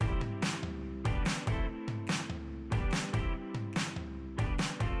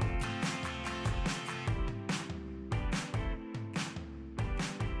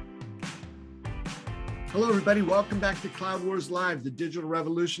Hello, everybody. Welcome back to Cloud Wars Live. The digital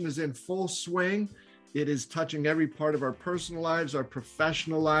revolution is in full swing. It is touching every part of our personal lives, our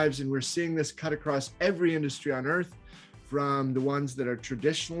professional lives, and we're seeing this cut across every industry on earth, from the ones that are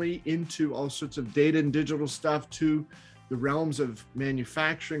traditionally into all sorts of data and digital stuff to the realms of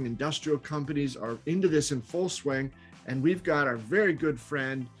manufacturing. Industrial companies are into this in full swing. And we've got our very good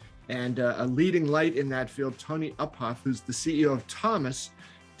friend and a leading light in that field, Tony Uphoff, who's the CEO of Thomas,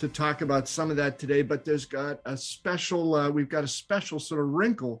 to talk about some of that today. But there's got a special, we've got a special sort of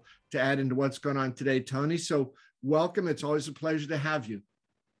wrinkle to add into what's going on today, Tony. So welcome. It's always a pleasure to have you.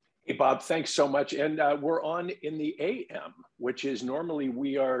 Hey, Bob, thanks so much. And we're on in the AM, which is normally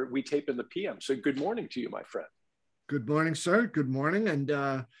we tape in the PM. So good morning to you, my friend. Good morning, sir. Good morning.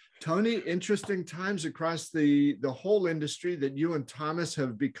 And Tony, interesting times across the whole industry that you and Thomas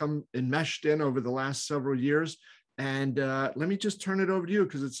have become enmeshed in over the last several years. And let me just turn it over to you,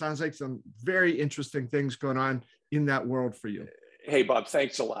 because it sounds like some very interesting things going on in that world for you. Hey, Bob,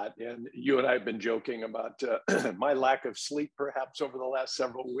 thanks a lot. And you and I have been joking about my lack of sleep, perhaps, over the last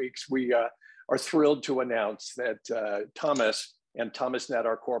several weeks. We are thrilled to announce that Thomas and ThomasNet,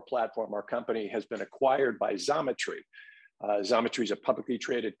 our core platform, our company, has been acquired by Xometry. Xometry is a publicly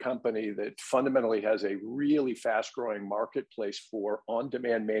traded company that fundamentally has a really fast-growing marketplace for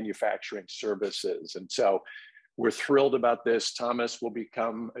on-demand manufacturing services. And so we're thrilled about this. Thomas will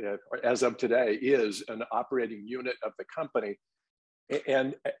become, as of today, is an operating unit of the company.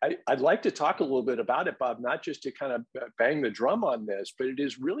 And I'd like to talk a little bit about it, Bob, not just to kind of bang the drum on this, but it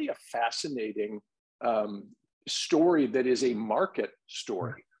is really a fascinating story that is a market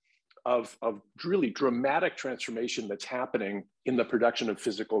story of really dramatic transformation that's happening in the production of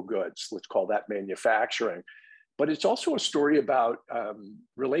physical goods. Let's call that manufacturing. But it's also a story about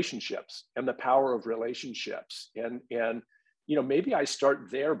relationships and the power of relationships. And you know, maybe I start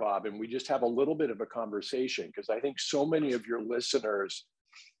there, Bob, and we just have a little bit of a conversation, because I think so many of your listeners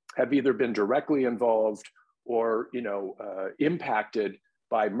have either been directly involved or, impacted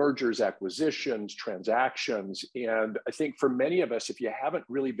by mergers, acquisitions, transactions. And I think for many of us, if you haven't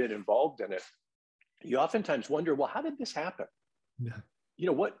really been involved in it, you oftentimes wonder, well, how did this happen? Yeah. You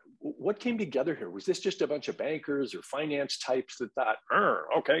know, what came together here? Was this just a bunch of bankers or finance types that thought,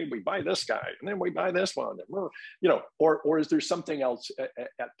 okay, we buy this guy and then we buy this one, and or is there something else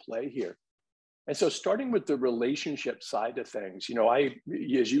at play here? And so, starting with the relationship side of things,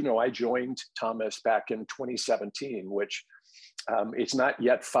 I joined Thomas back in 2017, which it's not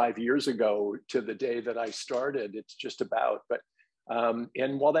yet 5 years ago to the day that I started. It's just about, but.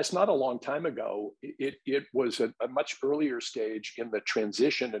 And while that's not a long time ago, it was a much earlier stage in the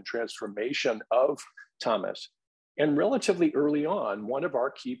transition and transformation of Thomas. And relatively early on, one of our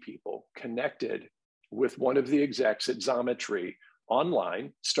key people connected with one of the execs at Xometry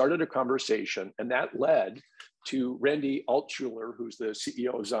online, started a conversation, and that led to Randy Altschuler, who's the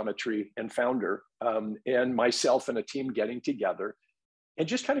CEO of Xometry and founder, and myself and a team getting together and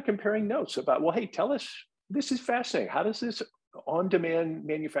just kind of comparing notes about, well, hey, tell us, this is fascinating. How does this on-demand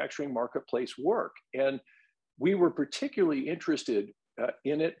manufacturing marketplace work? And we were particularly interested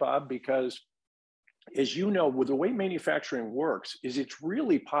in it, Bob, because, as you know, with the way manufacturing works is it's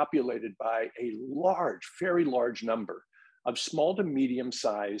really populated by a large, very large number of small to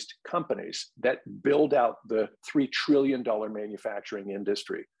medium-sized companies that build out the $3 trillion manufacturing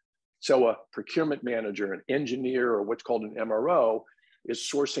industry. So a procurement manager, an engineer, or what's called an MRO, is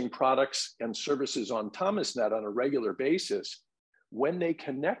sourcing products and services on ThomasNet on a regular basis. When they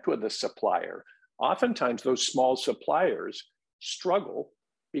connect with a supplier, oftentimes those small suppliers struggle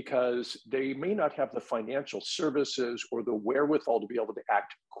because they may not have the financial services or the wherewithal to be able to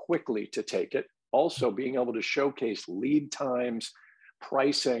act quickly to take it. Also, being able to showcase lead times,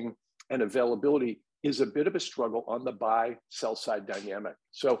 pricing, and availability is a bit of a struggle on the buy-sell side dynamic.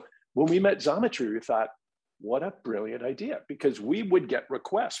 So when we met Xometry, we thought, what a brilliant idea, because we would get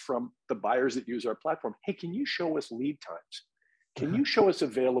requests from the buyers that use our platform. Hey, can you show us lead times? Can you show us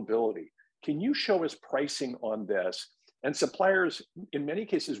availability? Can you show us pricing on this? And suppliers, in many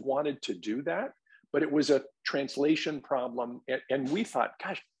cases, wanted to do that, but it was a translation problem. And we thought,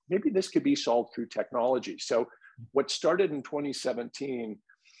 gosh, maybe this could be solved through technology. So what started in 2017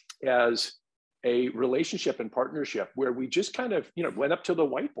 as a relationship and partnership where we just kind of, went up to the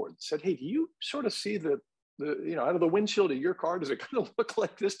whiteboard and said, hey, do you sort of see the out of the windshield of your car, does it kind of look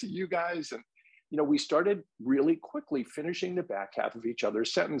like this to you guys? And, we started really quickly finishing the back half of each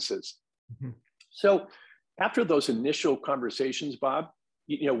other's sentences. Mm-hmm. So after those initial conversations, Bob,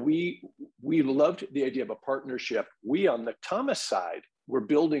 we loved the idea of a partnership. We, on the Thomas side, were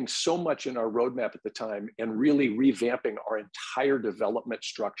building so much in our roadmap at the time and really revamping our entire development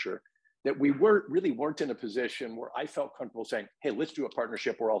structure that we really weren't in a position where I felt comfortable saying, hey, let's do a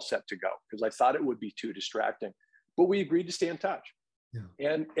partnership, we're all set to go, because I thought it would be too distracting. But we agreed to stay in touch.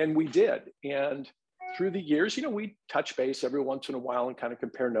 Yeah. And we did. And through the years, we touch base every once in a while and kind of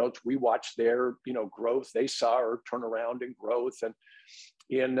compare notes. We watched their, growth. They saw our turnaround and growth.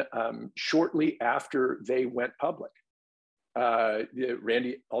 And shortly after they went public,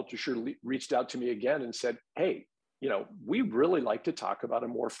 Randy Altucher reached out to me again and said, hey, we'd really like to talk about a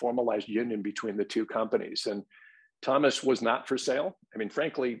more formalized union between the two companies. And Thomas was not for sale. I mean,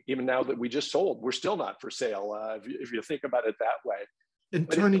 frankly, even now that we just sold, we're still not for sale, if you think about it that way. And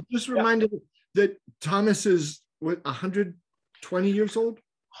but Tony, just reminded that Thomas is, what, 120 years old?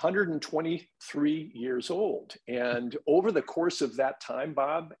 123 years old. And over the course of that time,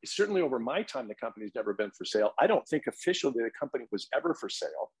 Bob, certainly over my time, the company's never been for sale. I don't think officially the company was ever for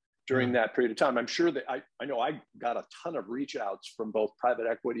sale during that period of time. I'm sure that I know I got a ton of reach outs from both private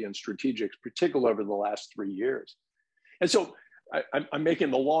equity and strategics, particularly over the last 3 years. And so I'm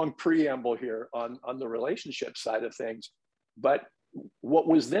making the long preamble here on the relationship side of things. But what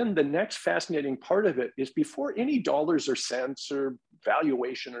was then the next fascinating part of it is, before any dollars or cents or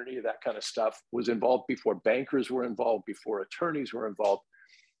valuation or any of that kind of stuff was involved, before bankers were involved, before attorneys were involved,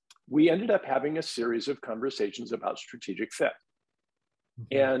 we ended up having a series of conversations about strategic fit.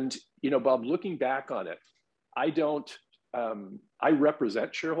 And, Bob, looking back on it, I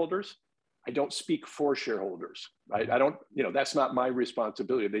represent shareholders. I don't speak for shareholders, right? I don't, that's not my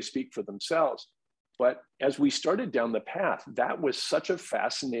responsibility. They speak for themselves. But as we started down the path, that was such a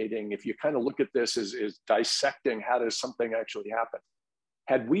fascinating, if you kind of look at this as dissecting how does something actually happen.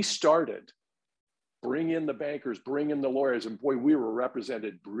 Had we started, bring in the bankers, bring in the lawyers, and boy, we were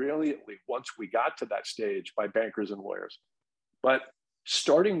represented brilliantly once we got to that stage by bankers and lawyers. But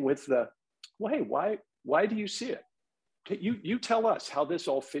starting with well, hey, why do you see it? You tell us how this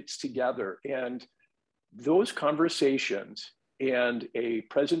all fits together. And those conversations and a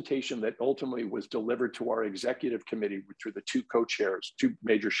presentation that ultimately was delivered to our executive committee, which were the two co-chairs, two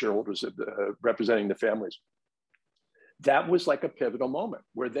major shareholders representing the families. That was like a pivotal moment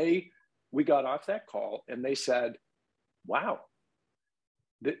where we got off that call and they said, wow,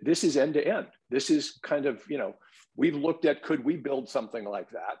 this is end to end. This is kind of, we've looked at, could we build something like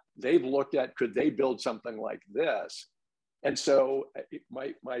that? They've looked at, could they build something like this? And so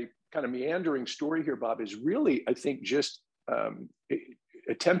my kind of meandering story here, Bob, is really, I think, just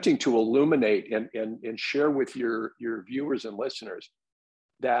attempting to illuminate and share with your viewers and listeners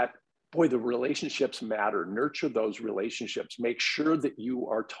that, boy, the relationships matter. Nurture those relationships. Make sure that you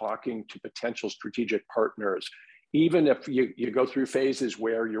are talking to potential strategic partners, even if you go through phases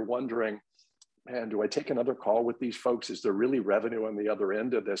where you're wondering, man, do I take another call with these folks? Is there really revenue on the other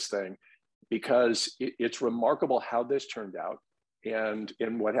end of this thing? Because it's remarkable how this turned out and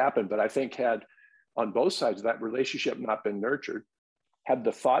what happened. But I think had on both sides of that relationship not been nurtured, had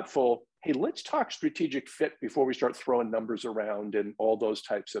the thoughtful, hey, let's talk strategic fit before we start throwing numbers around and all those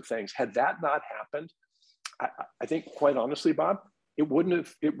types of things. Had that not happened, I think, quite honestly, Bob, it wouldn't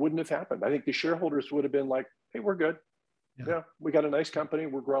have happened. I think the shareholders would have been like, hey, we're good. Yeah, we got a nice company.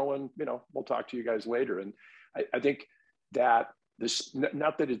 We're growing. We'll talk to you guys later. And I think that this,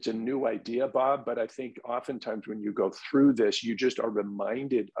 not that it's a new idea, Bob, but I think oftentimes when you go through this, you just are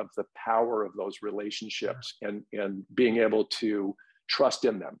reminded of the power of those relationships and being able to trust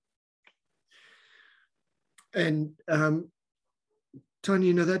in them. And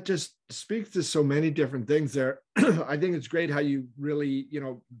Tony, that just speaks to so many different things there. I think it's great how you really,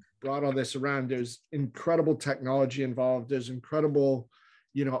 brought all this around. There's incredible technology involved. There's incredible,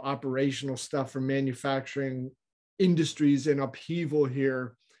 operational stuff from manufacturing industries in upheaval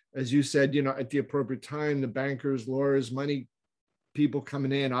here. As you said, at the appropriate time, the bankers, lawyers, money people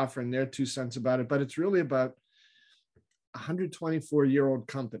coming in, offering their 2 cents about it. But it's really about a 124-year-old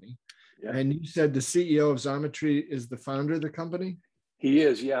company. Yeah. And you said the CEO of Xometry is the founder of the company? He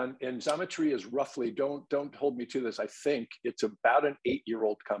is, yeah. And Xometry is roughly, don't hold me to this, I think it's about an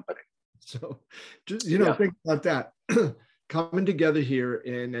 8-year-old company. So just, think about that. Coming together here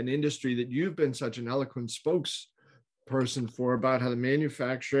in an industry that you've been such an eloquent spokesperson for, about how the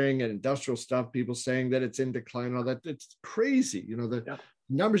manufacturing and industrial stuff, people saying that it's in decline, all that, it's crazy. The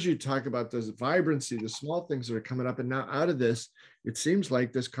numbers you talk about, the vibrancy, the small things that are coming up. And now out of this, it seems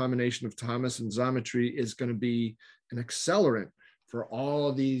like this combination of Thomas and Xometry is going to be an accelerant for all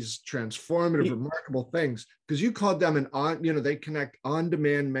of these transformative, remarkable things, because you called them they connect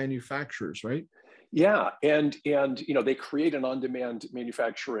on-demand manufacturers, right? Yeah, and they create an on-demand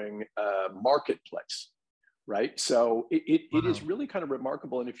manufacturing marketplace, right? So it is really kind of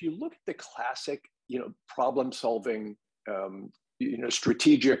remarkable. And if you look at the classic, problem-solving,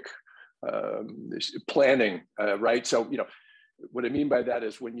 strategic planning, right? So, what I mean by that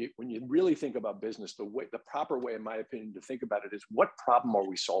is when you really think about business, the proper way, in my opinion, to think about it is, what problem are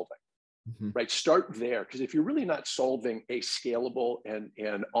we solving? Right? Start there, because if you're really not solving a scalable and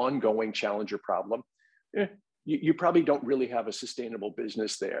ongoing challenger problem, you probably don't really have a sustainable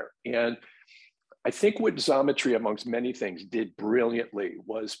business there. And I think what Xometry, amongst many things, did brilliantly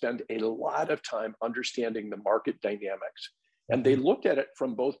was spend a lot of time understanding the market dynamics. And they looked at it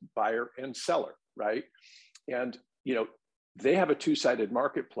from both buyer and seller, right? And, they have a two-sided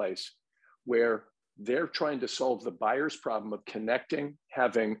marketplace where they're trying to solve the buyer's problem of connecting,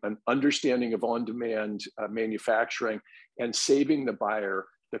 having an understanding of on-demand manufacturing, and saving the buyer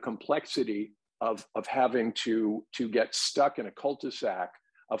the complexity of having to get stuck in a cul-de-sac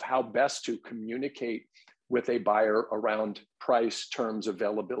of how best to communicate with a buyer around price, terms,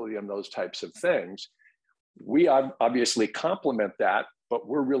 availability, and those types of things. We obviously complement that, but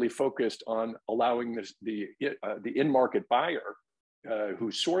we're really focused on allowing the in-market buyer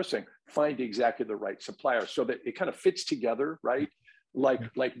who's sourcing find exactly the right supplier, so that it kind of fits together, right?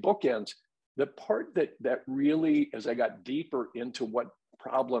 Like bookends. The part that really, as I got deeper into what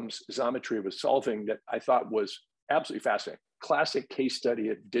problems Xometry was solving, that I thought was absolutely fascinating, classic case study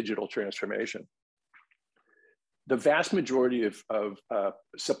of digital transformation. The vast majority of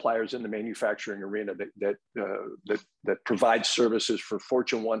suppliers in the manufacturing arena that provide services for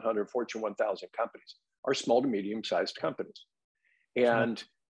Fortune 100, Fortune 1000 companies are small to medium-sized companies. And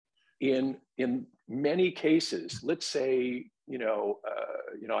in many cases, let's say,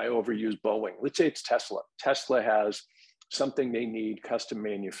 I overuse Boeing. Let's say it's Tesla. Tesla has something they need custom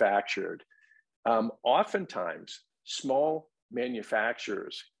manufactured. Oftentimes, small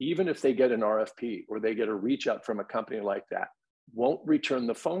manufacturers, even if they get an RFP or they get a reach out from a company like that, won't return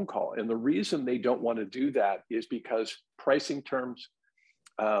the phone call. And the reason they don't want to do that is because pricing terms,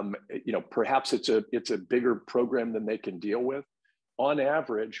 perhaps it's a bigger program than they can deal with. On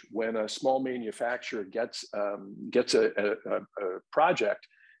average, when a small manufacturer gets a project,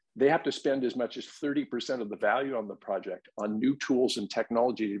 they have to spend as much as 30% of the value on the project on new tools and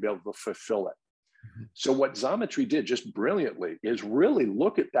technology to be able to fulfill it. So what Xometry did just brilliantly is really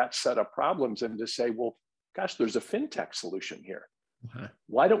look at that set of problems and to say, well, gosh, there's a fintech solution here.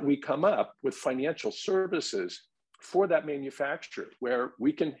 Why don't we come up with financial services for that manufacturer where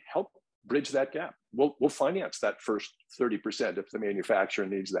we can help bridge that gap? We'll finance that first 30% if the manufacturer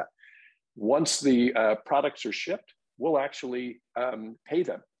needs that. Once the products are shipped, we'll actually pay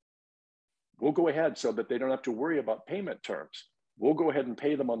them. We'll go ahead so that they don't have to worry about payment terms. We'll go ahead and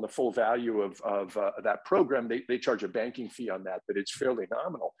pay them on the full value of that program. They charge a banking fee on that, but it's fairly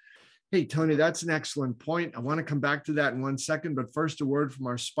nominal. Hey, Tony, that's an excellent point. I want to come back to that in 1 second, but first a word from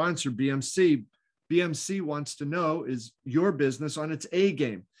our sponsor, BMC. BMC wants to know, is your business on its A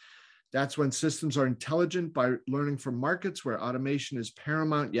game? That's when systems are intelligent by learning from markets where automation is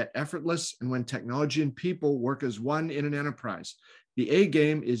paramount yet effortless, and when technology and people work as one in an enterprise. The A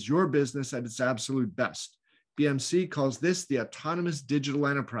game is your business at its absolute best. BMC calls this the autonomous digital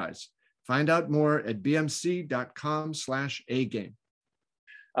enterprise. Find out more at bmc.com/agame.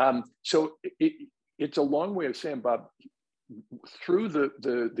 So it's a long way of saying, Bob, through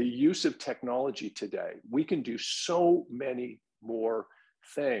the use of technology today, we can do so many more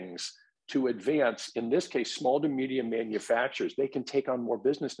things to advance, in this case, small to medium manufacturers. They can take on more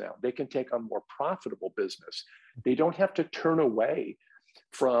business now. They can take on more profitable business. They don't have to turn away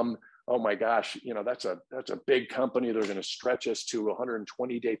from, oh my gosh, that's a big company. They're going to stretch us to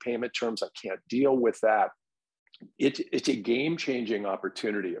 120-day payment terms. I can't deal with that. It's a game-changing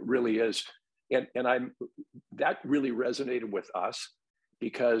opportunity. It really is. And that really resonated with us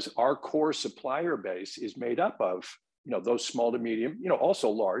because our core supplier base is made up of those small to medium, also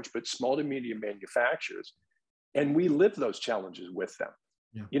large, but small to medium manufacturers. And we live those challenges with them.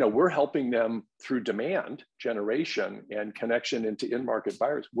 Yeah. We're helping them through demand generation and connection into in-market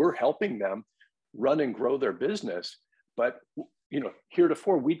buyers. We're helping them run and grow their business. But,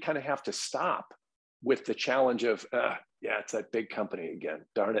 heretofore, we'd kind of have to stop with the challenge of, it's that big company again,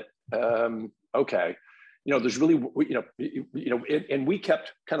 darn it. Okay. There's really, and we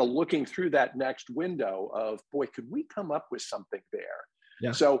kept kind of looking through that next window of, boy, could we come up with something there?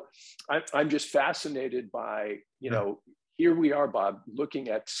 Yeah. So I'm just fascinated by, here we are, Bob, looking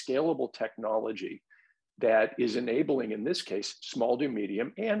at scalable technology that is enabling, in this case, small to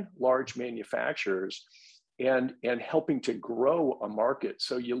medium and large manufacturers and helping to grow a market.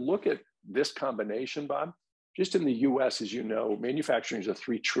 So you look at this combination, Bob, just in the US, as you know, manufacturing is a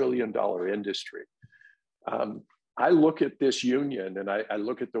 $3 trillion industry. I look at this union and I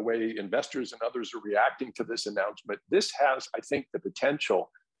look at the way investors and others are reacting to this announcement. This has, I think, the potential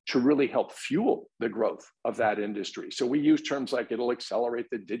to really help fuel the growth of that industry. So we use terms like it'll accelerate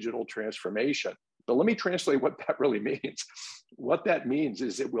the digital transformation. But let me translate what that really means. What that means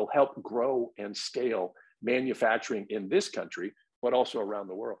is it will help grow and scale manufacturing in this country, but also around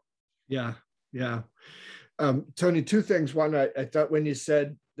the world. Yeah, yeah. Tony, two things. One, I thought when you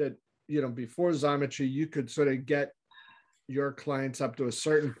said that, before Xometry, you could sort of get your clients up to a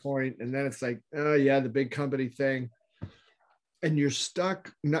certain point, and then it's like, oh yeah, the big company thing. And you're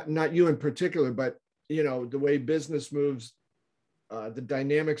stuck, not you in particular, but the way business moves, the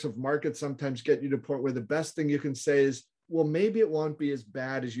dynamics of market sometimes get you to a point where the best thing you can say is, well, maybe it won't be as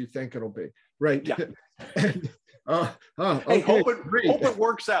bad as you think it'll be, right? Yeah. And, hey, okay, hope it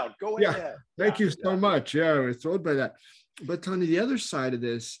works out. Go ahead. Thank you so much. Yeah, we're thrilled by that. But Tony, the other side of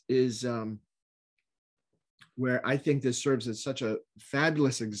this is where I think this serves as such a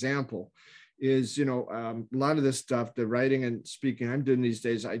fabulous example is, a lot of this stuff, the writing and speaking I'm doing these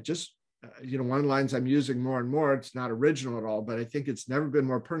days, I just, one of the lines I'm using more and more, it's not original at all, but I think it's never been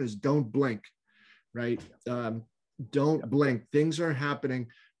more pertinent, is don't blink, right? Don't blink. Things are happening,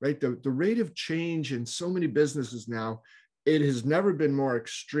 right? The rate of change in so many businesses now, it has never been more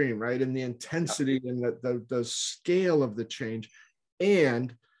extreme, right? And the intensity and the scale of the change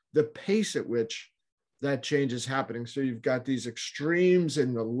and the pace at which that change is happening. So you've got these extremes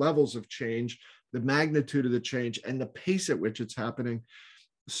in the levels of change, the magnitude of the change, and the pace at which it's happening.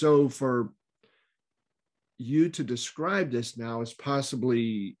 So for you to describe this now as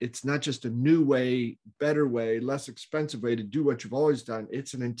possibly, it's not just a new way, better way, less expensive way to do what you've always done.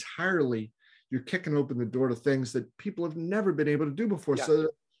 It's an entirely, you're kicking open the door to things that people have never been able to do before. Yeah. So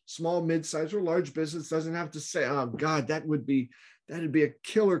small, mid-sized, or large business doesn't have to say, oh God, that'd be a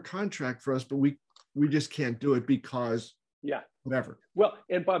killer contract for us, but we just can't do it because whatever. Well,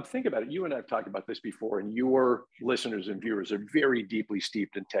 and Bob, think about it. You and I have talked about this before, and your listeners and viewers are very deeply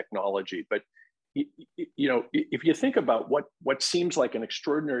steeped in technology. But if you think about what seems like an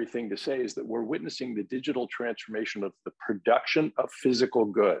extraordinary thing to say is that we're witnessing the digital transformation of the production of physical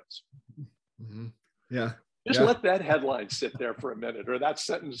goods. Mm-hmm. Yeah. Just let that headline sit there for a minute, or that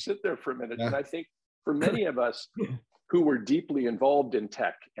sentence sit there for a minute. Yeah. And I think for many of us who were deeply involved in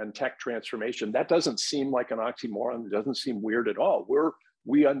tech and tech transformation, that doesn't seem like an oxymoron. It doesn't seem weird at all.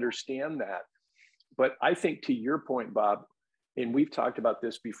 We understand that. But I think to your point, Bob, and we've talked about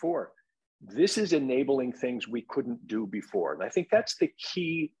this before, this is enabling things we couldn't do before. And I think that's the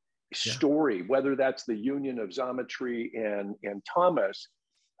key story, whether that's the union of Xometry and Thomas,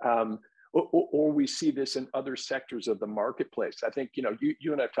 or we see this in other sectors of the marketplace. I think,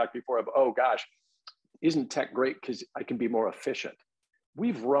 you and I have talked before of, oh gosh, isn't tech great because I can be more efficient?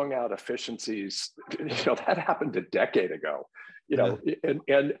 We've wrung out efficiencies. That happened a decade ago,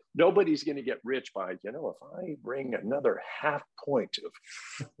 and nobody's going to get rich by, if I bring another half point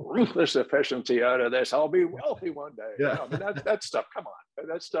of ruthless efficiency out of this, I'll be wealthy one day. Yeah. That stuff, come on.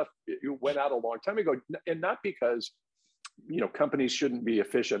 That stuff went out a long time ago. And not because, companies shouldn't be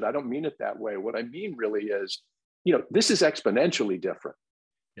efficient. I don't mean it that way. What I mean really is, this is exponentially different.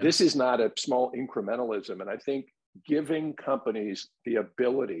 Yeah. This is not a small incrementalism. And I think giving companies the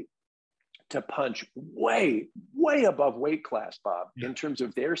ability to punch way, way above weight class, Bob, in terms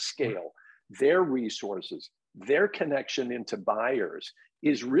of their scale, their resources, their connection into buyers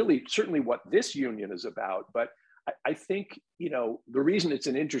is really certainly what this union is about. But I think, the reason it's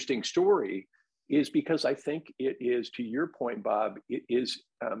an interesting story is because I think it is, to your point, Bob, it is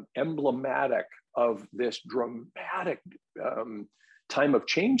emblematic of this dramatic time of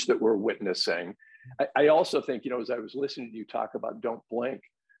change that we're witnessing. I also think, as I was listening to you talk about don't blink,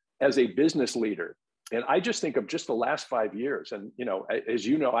 as a business leader, and I just think of just the last 5 years, and as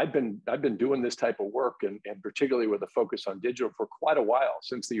you know, I've been doing this type of work, and particularly with a focus on digital for quite a while,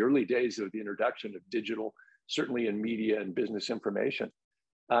 since the early days of the introduction of digital, certainly in media and business information.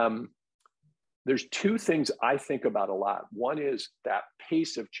 There's two things I think about a lot. One is that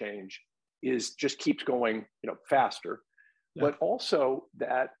pace of change just keeps going, faster. Yeah. But also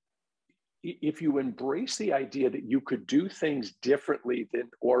that if you embrace the idea that you could do things differently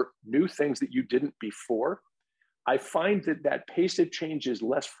or new things that you didn't before, I find that pace of change is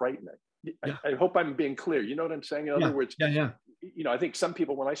less frightening. Yeah. I hope I'm being clear. You know what I'm saying? In other words, I think some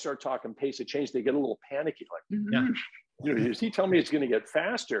people, when I start talking pace of change, they get a little panicky, like, is he telling me it's going to get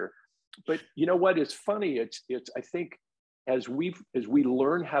faster? But you know what? It's funny. It's I think as we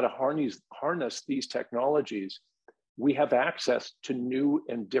learn how to harness these technologies, we have access to new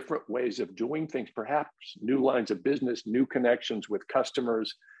and different ways of doing things, perhaps new lines of business, new connections with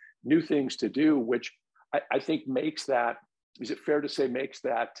customers, new things to do, which I think makes that, is it fair to say, makes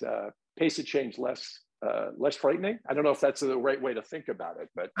that pace of change less less frightening. I don't know if that's the right way to think about it,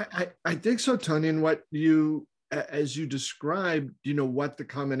 but I think so, Tony. And what you, as you described, what the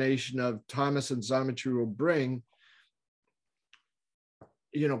combination of Thomas and Xometry will bring,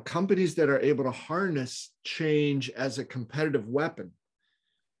 companies that are able to harness change as a competitive weapon,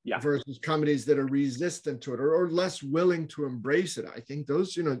 versus companies that are resistant to it or less willing to embrace it. I think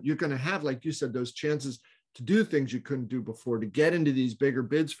those, you're going to have, like you said, those chances to do things you couldn't do before, to get into these bigger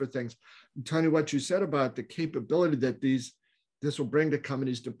bids for things. And Tony, what you said about the capability that this will bring to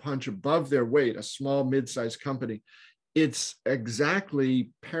companies to punch above their weight, a small, mid-sized company, it's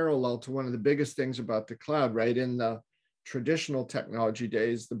exactly parallel to one of the biggest things about the cloud, right? In the traditional technology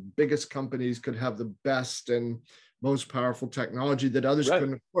days, the biggest companies could have the best and most powerful technology that others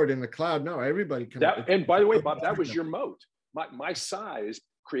couldn't afford. In the cloud, no, everybody can. And by the way, Bob, that was your moat. My size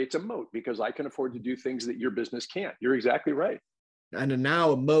creates a moat because I can afford to do things that your business can't. You're exactly right. And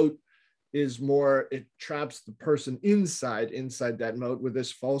now a moat is more, it traps the person inside that moat with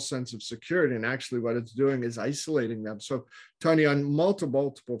this false sense of security. And actually what it's doing is isolating them. So Tony, on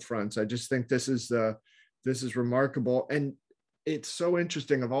multiple fronts, I just think this is remarkable. And it's so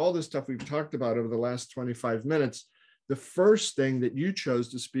interesting, of all the stuff we've talked about over the last 25 minutes, the first thing that you chose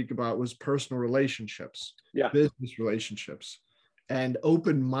to speak about was personal relationships, business relationships, and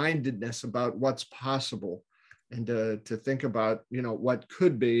open-mindedness about what's possible, and to think about, what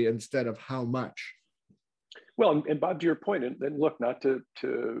could be instead of how much. Well, and Bob, to your point, and look, not to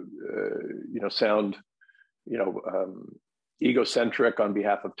sound, egocentric on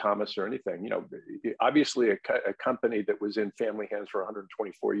behalf of Thomas or anything, obviously a company that was in family hands for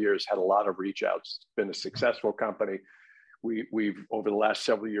 124 years had a lot of reach outs. It's been a successful company. We've over the last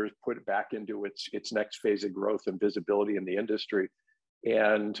several years put it back into its next phase of growth and visibility in the industry.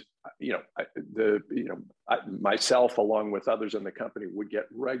 And myself, along with others in the company, would get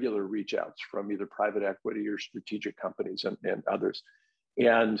regular reach outs from either private equity or strategic companies and others.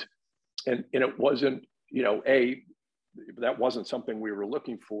 And it wasn't, that wasn't something we were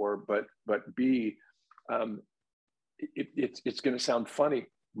looking for, but B, it's going to sound funny.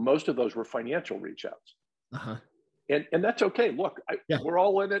 Most of those were financial reach outs. Uh-huh. And that's okay. Look, we're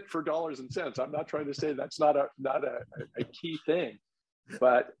all in it for dollars and cents. I'm not trying to say that's not a key thing,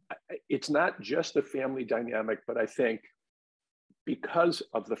 but it's not just the family dynamic. But I think because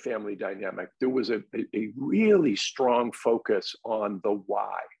of the family dynamic, there was a really strong focus on the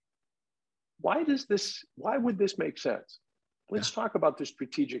why. Why would this make sense? Let's talk about the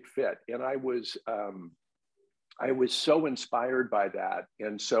strategic fit. And I was so inspired by that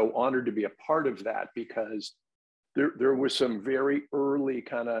and so honored to be a part of that, because there was some very early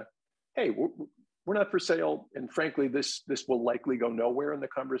kind of, hey, we're not for sale. And frankly, this will likely go nowhere in the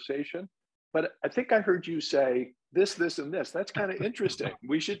conversation. But I think I heard you say this, and this. That's kind of interesting.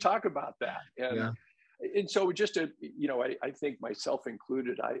 We should talk about that. And so just to, I think myself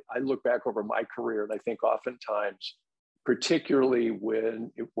included, I look back over my career and I think oftentimes, particularly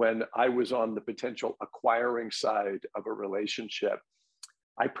when I was on the potential acquiring side of a relationship,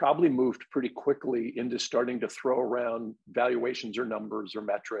 I probably moved pretty quickly into starting to throw around valuations or numbers or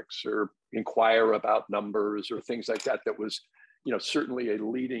metrics or inquire about numbers or things like that. That was, certainly a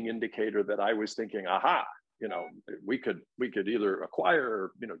leading indicator that I was thinking, aha, we could either acquire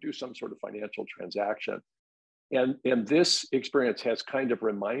or, do some sort of financial transaction. And this experience has kind of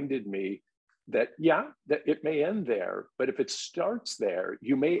reminded me that, that it may end there, but if it starts there,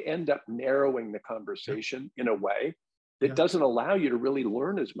 you may end up narrowing the conversation in a way that doesn't allow you to really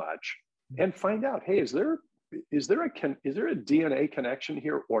learn as much and find out, hey, is there a DNA connection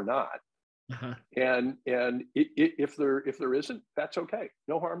here or not? Uh-huh. And if there isn't, that's okay.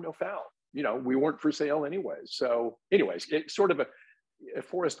 No harm, no foul. We weren't for sale anyways. So anyways, it's sort of a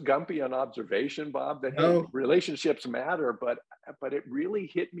Forrest Gumpian observation, Bob, that hey, relationships matter, but it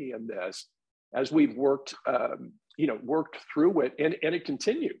really hit me in this as we've worked through it, and it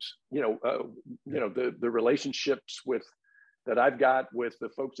continues. The relationships that I've got with the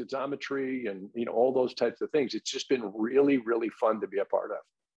folks at Xometry and all those types of things. It's just been really, really fun to be a part of.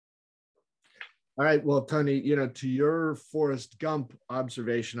 All right, well, Tony, to your Forrest Gump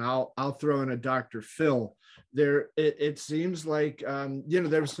observation, I'll throw in a Dr. Phil. It seems like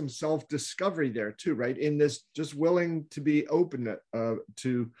there was some self-discovery there too, right? In this, just willing to be open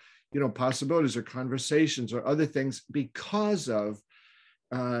to possibilities or conversations or other things because of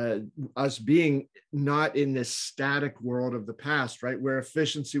us being not in this static world of the past, right? Where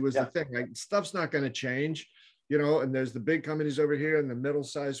efficiency was the thing. Like, stuff's not going to change, and there's the big companies over here and the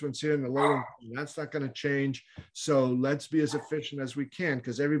middle-sized ones here and the low one, that's not going to change. So let's be as efficient as we can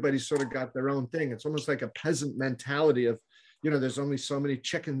because everybody's sort of got their own thing. It's almost like a peasant mentality of, there's only so many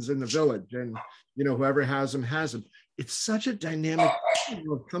chickens in the village, and whoever has them has them. It's such a dynamic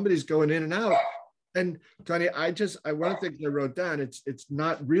companies going in and out. And Tony, one of the things I wrote down, it's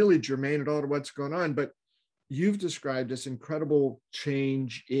not really germane at all to what's going on, but you've described this incredible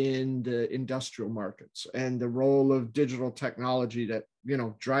change in the industrial markets and the role of digital technology that,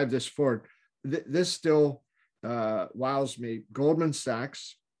 drive this forward. This still wows me. Goldman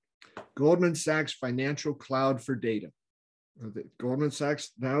Sachs financial cloud for data. Goldman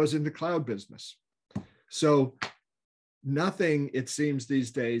Sachs now is in the cloud business. So nothing, it seems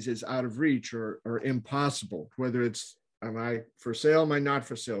these days, is out of reach or impossible, whether it's, am I for sale, am I not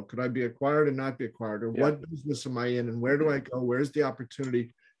for sale? Could I be acquired or not be acquired? Or what business am I in and where do I go? Where's the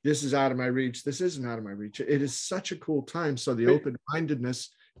opportunity? This is out of my reach. This isn't out of my reach. It is such a cool time. So the open-mindedness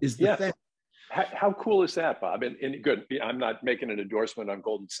is the thing. How cool is that, Bob? And good, I'm not making an endorsement on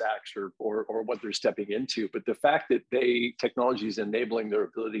Goldman Sachs or what they're stepping into, but the fact that technology is enabling their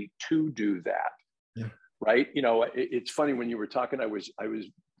ability to do that. Yeah. Right. It's funny when you were talking, I was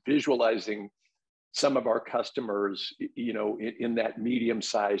visualizing some of our customers, in that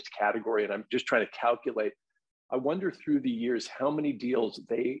medium-sized category. And I'm just trying to calculate, I wonder through the years, how many deals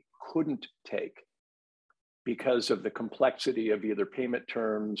they couldn't take because of the complexity of either payment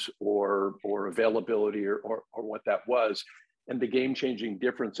terms or availability or what that was. And the game-changing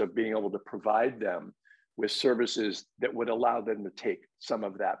difference of being able to provide them with services that would allow them to take some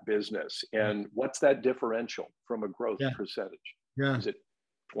of that business. And what's that differential from a growth percentage? Yeah. Is it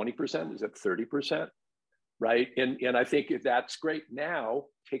 20%? Is it 30%? Right. And I think if that's great, now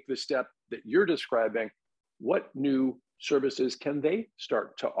take the step that you're describing. What new services can they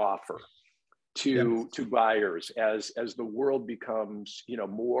start to offer to buyers as the world becomes,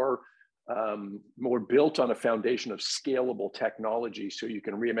 more built on a foundation of scalable technology, so you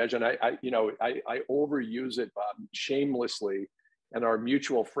can reimagine. I overuse it, Bob, shamelessly, and our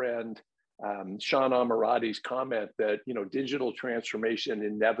mutual friend Sean Amirati's comment that digital transformation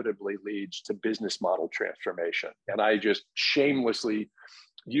inevitably leads to business model transformation, and I just shamelessly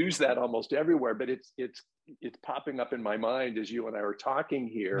use that almost everywhere. But it's popping up in my mind as you and I are talking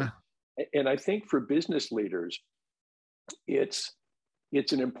here, and I think for business leaders, it's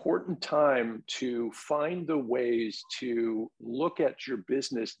an important time to find the ways to look at your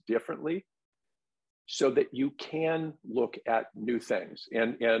business differently so that you can look at new things.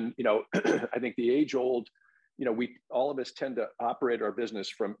 And I think the age old, we all of us tend to operate our business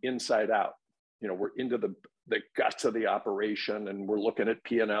from inside out. We're into the guts of the operation and we're looking at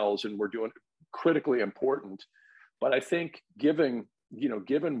P&Ls and we're doing critically important. But I think given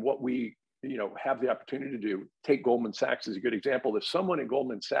what we have the opportunity to do, take Goldman Sachs as a good example. If someone in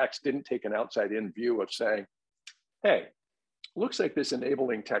Goldman Sachs didn't take an outside-in view of saying, hey, looks like this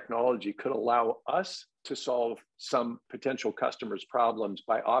enabling technology could allow us to solve some potential customers' problems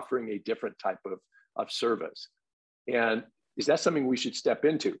by offering a different type of service. And is that something we should step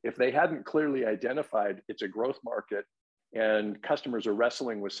into? If they hadn't clearly identified it's a growth market and customers are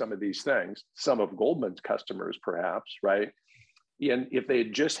wrestling with some of these things, some of Goldman's customers perhaps, right? And if they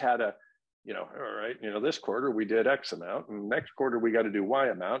had just had all right, this quarter we did X amount and next quarter we got to do Y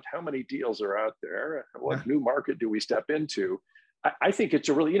amount. How many deals are out there? What new market do we step into? I think it's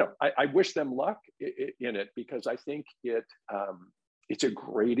a really, I wish them luck in it, because I think it's a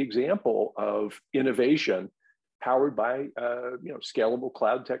great example of innovation powered by, scalable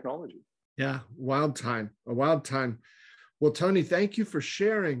cloud technology. Yeah. A wild time. Well, Tony, thank you for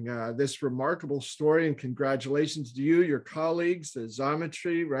sharing this remarkable story, and congratulations to you, your colleagues, the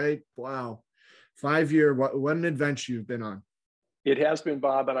Xometry, right? Wow. 5-year, what an adventure you've been on. It has been,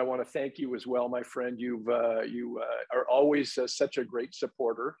 Bob, and I want to thank you as well, my friend. You are always such a great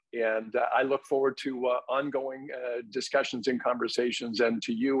supporter, and I look forward to ongoing discussions and conversations. And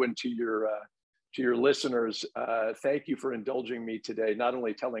to you and to your listeners, thank you for indulging me today, not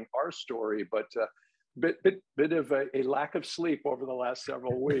only telling our story, but bit of a lack of sleep over the last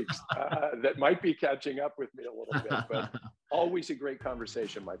several weeks that might be catching up with me a little bit, but always a great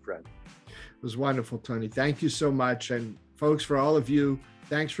conversation, my friend. It was wonderful, Tony. Thank you so much. And folks, for all of you,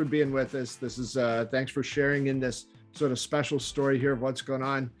 thanks for being with us. This is thanks for sharing in this sort of special story here of what's going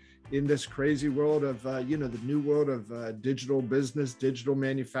on in this crazy world of, the new world of digital business, digital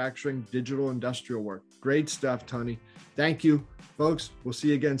manufacturing, digital industrial work. Great stuff, Tony. Thank you, folks. We'll see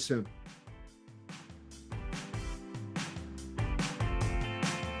you again soon.